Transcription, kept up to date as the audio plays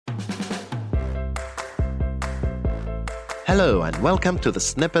Hello and welcome to the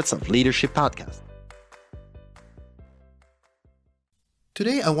Snippets of Leadership podcast.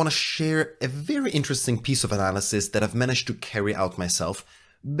 Today I want to share a very interesting piece of analysis that I've managed to carry out myself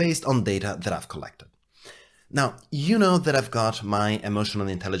based on data that I've collected. Now, you know that I've got my emotional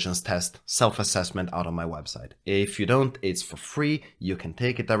intelligence test self-assessment out on my website. If you don't, it's for free. You can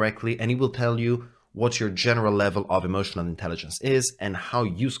take it directly and it will tell you what your general level of emotional intelligence is and how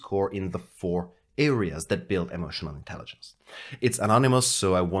you score in the 4 areas that build emotional intelligence. It's anonymous,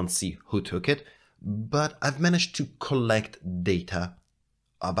 so I won't see who took it, but I've managed to collect data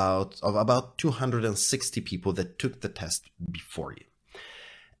of about 260 people that took the test before you.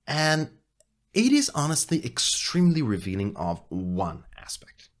 And it is honestly extremely revealing of one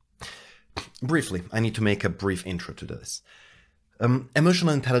aspect. Briefly, I need to make a brief intro to this.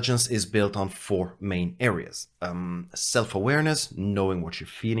 Emotional intelligence is built on 4 main areas. Self-awareness, knowing what you're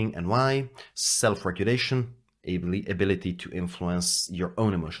feeling and why. Self-regulation, ability to influence your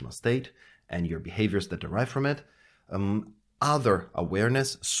own emotional state and your behaviors that derive from it. Other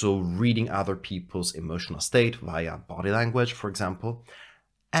awareness, so reading other people's emotional state via body language, for example.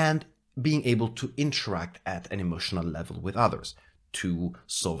 And being able to interact at an emotional level with others, to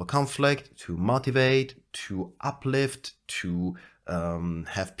solve a conflict, to motivate, to uplift, to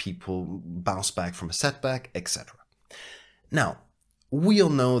have people bounce back from a setback, etc. Now, we all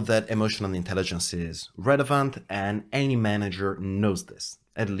know that emotional intelligence is relevant and any manager knows this,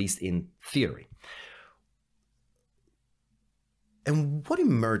 at least in theory. And what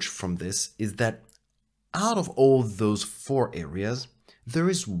emerged from this is that out of all those 4 areas, there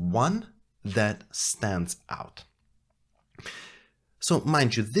is one that stands out. So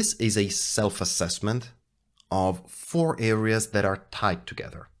mind you, this is a self-assessment of 4 areas that are tied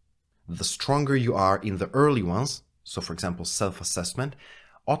together. The stronger you are in the early ones, so for example, self-assessment,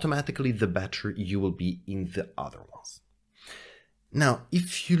 automatically the better you will be in the other ones. Now,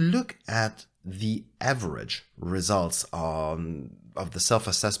 if you look at the average results of the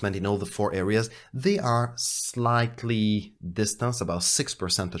self-assessment in all the 4 areas, they are slightly distant, about 6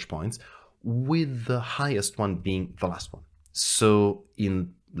 percentage points, with the highest one being the last one. So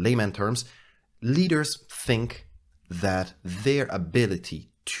in layman terms, leaders think that their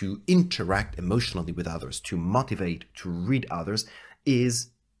ability to interact emotionally with others, to motivate, to read others, is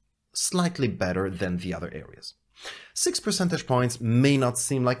slightly better than the other areas. 6 percentage points may not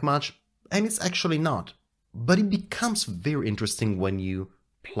seem like much, and it's actually not, but it becomes very interesting when you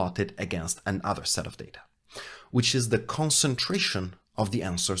plot it against another set of data, which is the concentration of the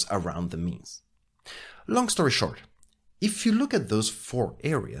answers around the means. Long story short, if you look at those 4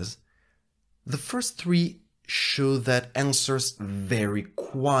 areas, the first 3 show that answers vary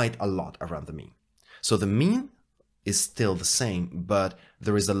quite a lot around the mean. So the mean is still the same, but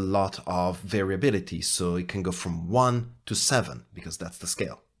there is a lot of variability, so it can go from 1 to 7, because that's the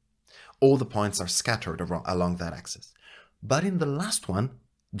scale. All the points are scattered along that axis. But in the last one,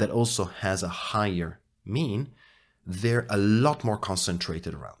 that also has a higher mean, they're a lot more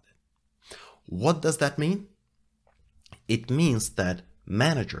concentrated around it. What does that mean? It means that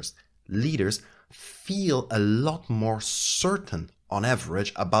managers, leaders, feel a lot more certain on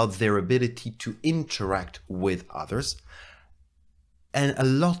average about their ability to interact with others, and a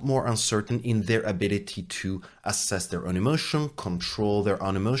lot more uncertain in their ability to assess their own emotion, control their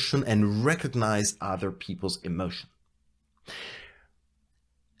own emotion, and recognize other people's emotion.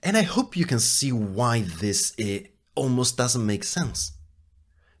 And I hope you can see why this almost doesn't make sense.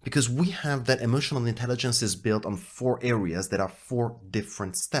 Because we have that emotional intelligence is built on 4 areas that are 4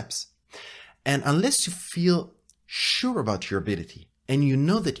 different steps. And unless you feel sure about your ability, and you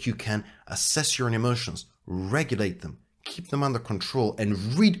know that you can assess your own emotions, regulate them, keep them under control, and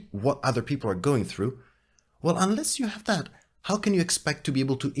read what other people are going through, well, unless you have that, how can you expect to be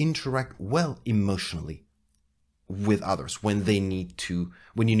able to interact well emotionally with others when you need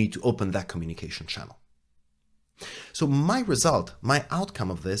to open that communication channel? So my outcome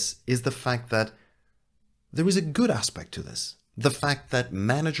of this is the fact that there is a good aspect to this. The fact that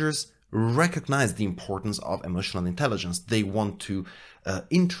managers recognize the importance of emotional intelligence. They want to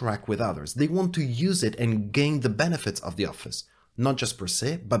interact with others. They want to use it and gain the benefits of the office, not just per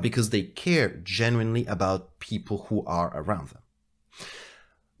se, but because they care genuinely about people who are around them.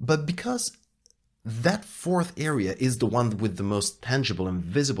 But because that 4th area is the one with the most tangible and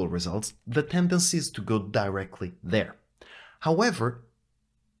visible results, the tendency is to go directly there. However,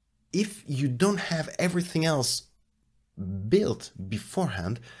 if you don't have everything else built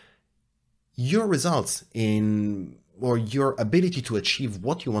beforehand, your results or your ability to achieve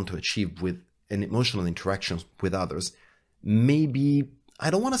what you want to achieve with an emotional interactions with others may be, I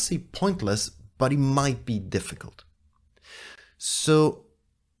don't want to say pointless, but it might be difficult. So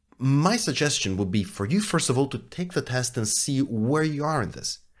my suggestion would be for you, first of all, to take the test and see where you are in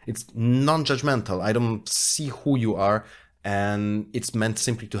this. It's non-judgmental. I don't see who you are, and it's meant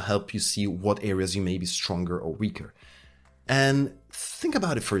simply to help you see what areas you may be stronger or weaker. And think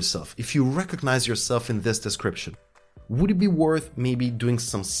about it for yourself. If you recognize yourself in this description, would it be worth maybe doing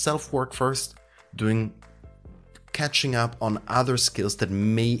some self-work first, catching up on other skills that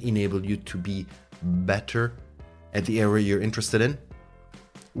may enable you to be better at the area you're interested in?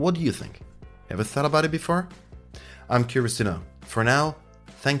 What do you think? Ever thought about it before? I'm curious to know. For now,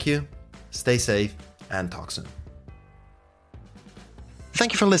 thank you, stay safe, and talk soon.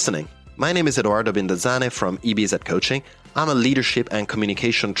 Thank you for listening. My name is Edoardo Bindazzane from EBZ Coaching. I'm a leadership and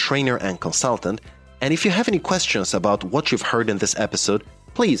communication trainer and consultant. And if you have any questions about what you've heard in this episode,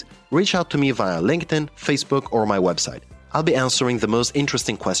 please reach out to me via LinkedIn, Facebook, or my website. I'll be answering the most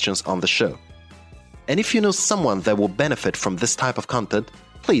interesting questions on the show. And if you know someone that will benefit from this type of content,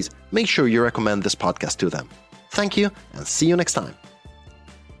 please make sure you recommend this podcast to them. Thank you, and see you next time.